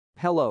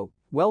Hello,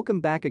 welcome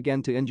back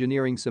again to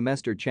Engineering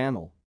Semester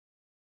channel.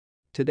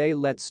 Today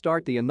let's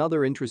start the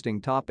another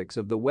interesting topics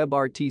of the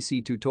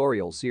WebRTC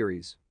tutorial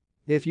series.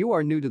 If you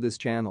are new to this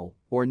channel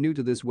or new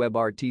to this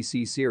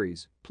WebRTC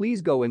series,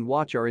 please go and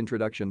watch our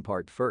introduction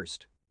part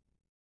first.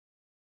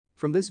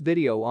 From this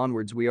video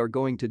onwards we are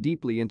going to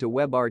deeply into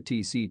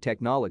WebRTC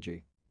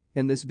technology.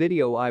 In this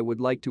video I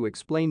would like to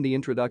explain the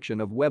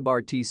introduction of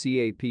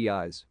WebRTC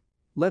APIs.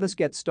 Let us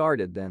get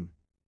started then.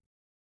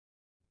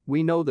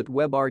 We know that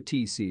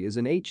WebRTC is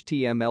an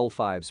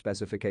HTML5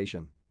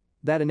 specification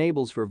that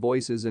enables for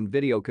voices and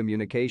video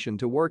communication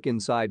to work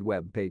inside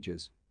web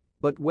pages.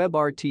 But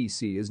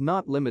WebRTC is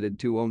not limited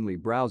to only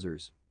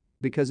browsers,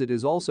 because it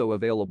is also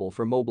available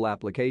for mobile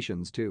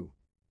applications too.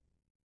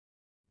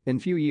 A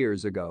few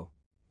years ago,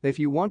 if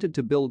you wanted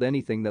to build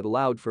anything that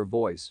allowed for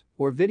voice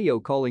or video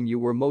calling, you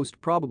were most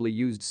probably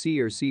used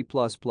C or C++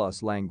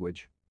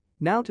 language.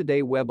 Now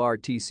today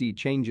WebRTC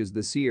changes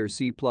the C or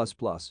C++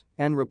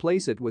 and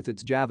replace it with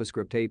its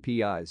JavaScript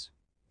APIs.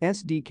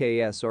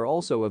 SDKs are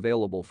also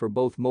available for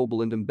both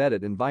mobile and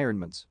embedded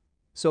environments,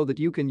 so that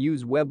you can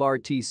use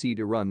WebRTC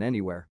to run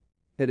anywhere.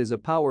 It is a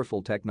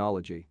powerful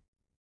technology.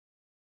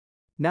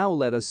 Now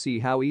let us see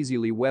how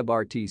easily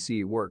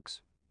WebRTC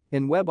works.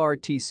 In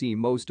WebRTC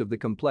most of the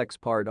complex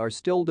part are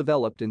still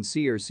developed in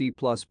C or C++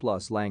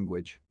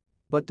 language.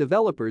 But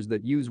developers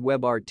that use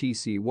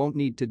WebRTC won't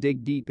need to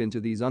dig deep into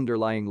these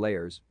underlying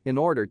layers in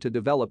order to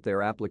develop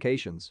their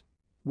applications.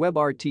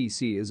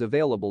 WebRTC is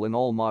available in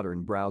all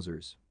modern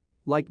browsers,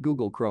 like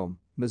Google Chrome,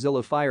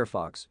 Mozilla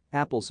Firefox,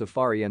 Apple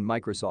Safari and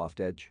Microsoft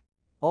Edge.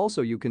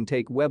 Also you can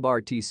take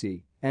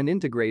WebRTC and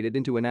integrate it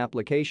into an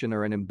application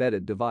or an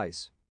embedded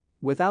device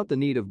without the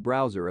need of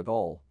browser at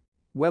all.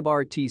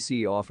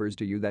 WebRTC offers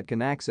to you that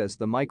can access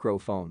the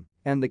microphone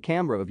and the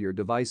camera of your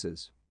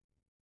devices.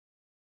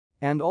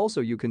 And also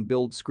you can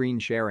build screen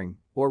sharing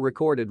or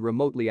recorded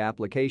remotely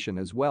application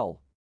as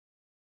well.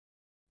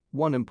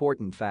 One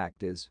important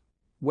fact is,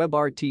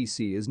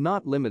 WebRTC is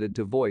not limited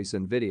to voice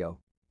and video.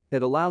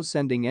 It allows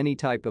sending any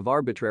type of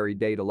arbitrary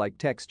data like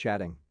text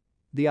chatting.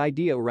 The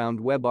idea around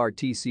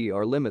WebRTC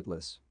are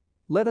limitless.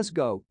 Let us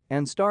go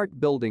and start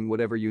building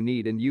whatever you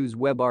need and use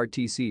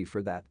WebRTC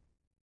for that.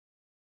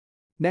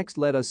 Next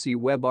let us see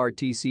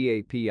WebRTC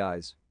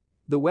APIs.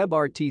 The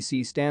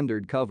WebRTC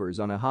standard covers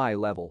on a high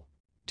level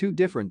two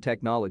different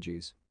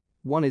technologies.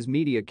 One is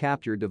media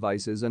capture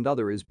devices and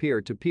other is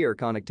peer-to-peer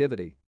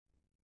connectivity.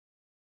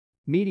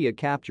 Media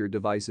capture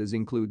devices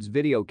includes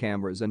video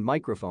cameras and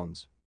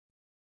microphones.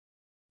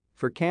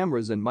 For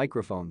cameras and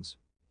microphones,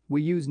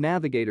 we use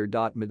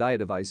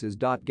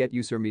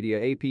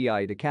navigator.mediadevices.getUserMedia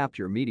API to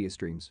capture media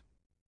streams.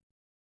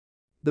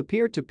 The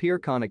peer-to-peer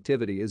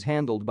connectivity is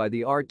handled by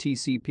the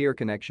RTC peer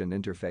connection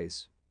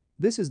interface.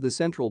 This is the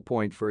central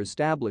point for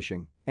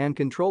establishing and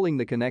controlling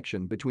the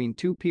connection between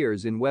two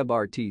peers in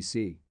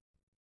WebRTC.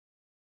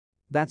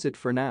 That's it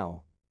for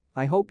now.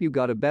 I hope you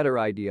got a better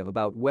idea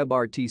about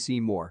WebRTC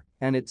more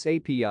and its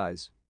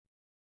APIs.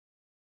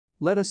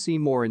 Let us see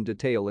more in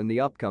detail in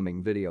the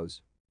upcoming videos.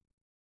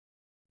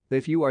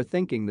 If you are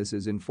thinking this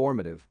is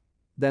informative,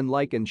 then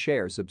like and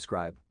share,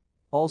 subscribe.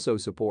 Also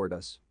support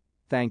us.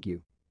 Thank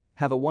you.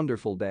 Have a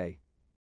wonderful day.